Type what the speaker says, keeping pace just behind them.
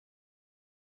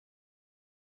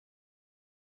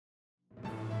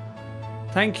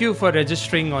Thank you for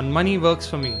registering on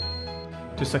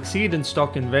Moneyworks4me. To succeed in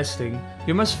stock investing,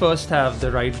 you must first have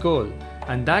the right goal,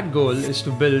 and that goal is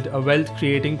to build a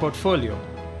wealth-creating portfolio.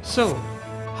 So,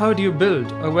 how do you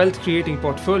build a wealth-creating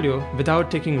portfolio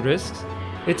without taking risks?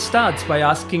 It starts by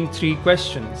asking 3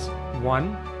 questions.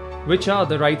 1. Which are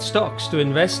the right stocks to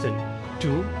invest in?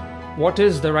 2. What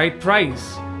is the right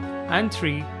price? And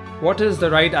 3. What is the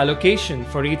right allocation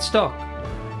for each stock?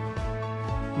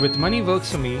 With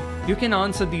Moneyworks4me, you can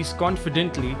answer these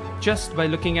confidently just by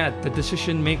looking at the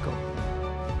decision maker.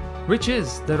 Which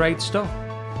is the right stock?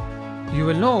 You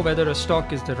will know whether a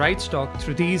stock is the right stock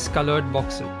through these colored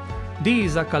boxes.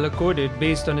 These are color-coded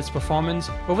based on its performance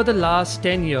over the last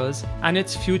 10 years and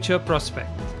its future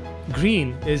prospects.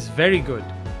 Green is very good,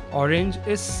 orange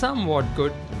is somewhat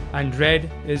good, and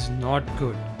red is not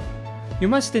good. You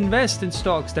must invest in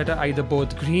stocks that are either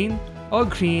both green or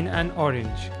green and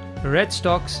orange. Red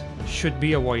stocks should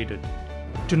be avoided.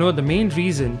 To know the main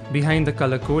reason behind the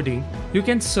color coding, you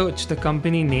can search the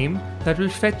company name that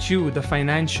will fetch you the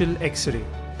financial X-ray.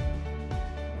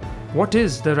 What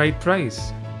is the right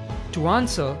price? To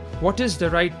answer what is the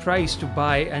right price to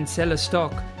buy and sell a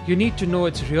stock, you need to know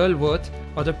its real worth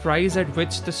or the price at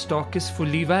which the stock is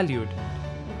fully valued.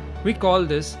 We call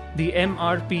this the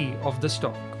MRP of the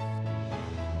stock.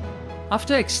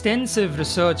 After extensive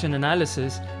research and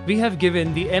analysis, we have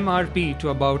given the MRP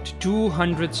to about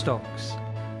 200 stocks.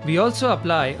 We also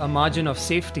apply a margin of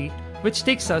safety, which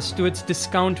takes us to its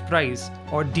discount price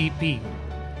or DP.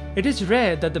 It is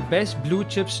rare that the best blue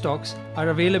chip stocks are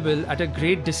available at a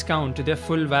great discount to their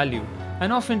full value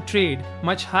and often trade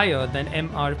much higher than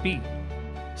MRP.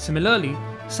 Similarly,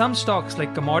 some stocks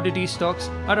like commodity stocks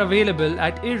are available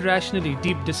at irrationally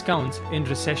deep discounts in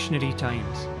recessionary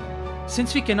times.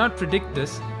 Since we cannot predict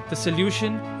this, the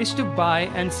solution is to buy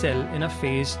and sell in a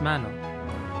phased manner.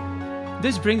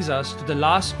 This brings us to the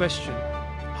last question: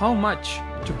 how much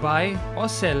to buy or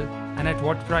sell and at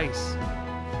what price?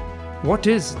 What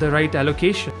is the right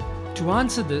allocation? To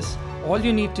answer this, all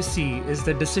you need to see is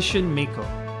the decision maker.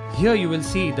 Here you will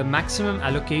see the maximum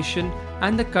allocation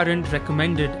and the current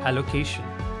recommended allocation.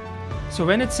 So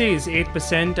when it says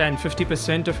 8% and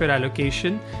 50% of your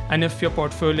allocation, and if your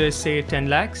portfolio is say 10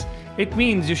 lakhs, it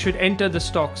means you should enter the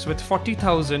stocks with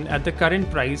 40,000 at the current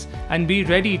price and be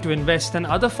ready to invest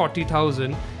another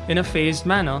 40,000 in a phased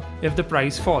manner if the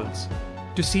price falls.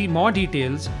 To see more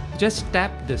details, just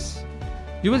tap this.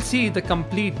 You will see the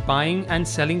complete buying and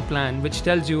selling plan, which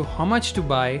tells you how much to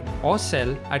buy or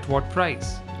sell at what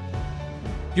price.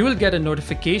 You will get a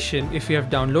notification if you have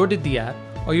downloaded the app,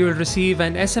 or you will receive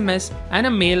an SMS and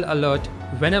a mail alert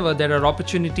whenever there are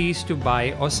opportunities to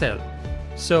buy or sell.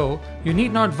 So, you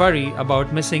need not worry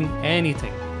about missing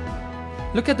anything.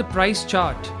 Look at the price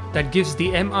chart that gives the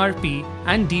MRP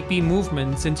and DP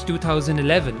movement since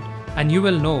 2011, and you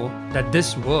will know that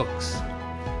this works.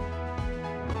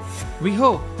 We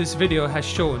hope this video has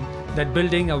shown that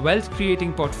building a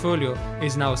wealth-creating portfolio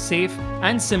is now safe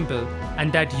and simple,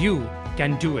 and that you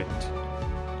can do it.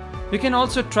 You can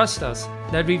also trust us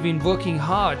that we've been working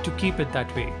hard to keep it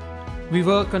that way. We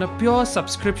work on a pure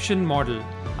subscription model.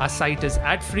 Our site is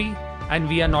ad-free and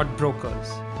we are not brokers.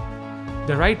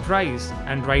 The right price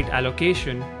and right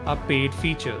allocation are paid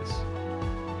features.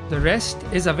 The rest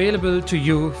is available to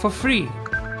you for free.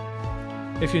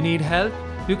 If you need help,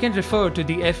 you can refer to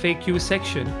the FAQ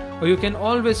section, or you can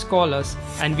always call us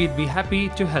and we'd be happy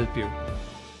to help you.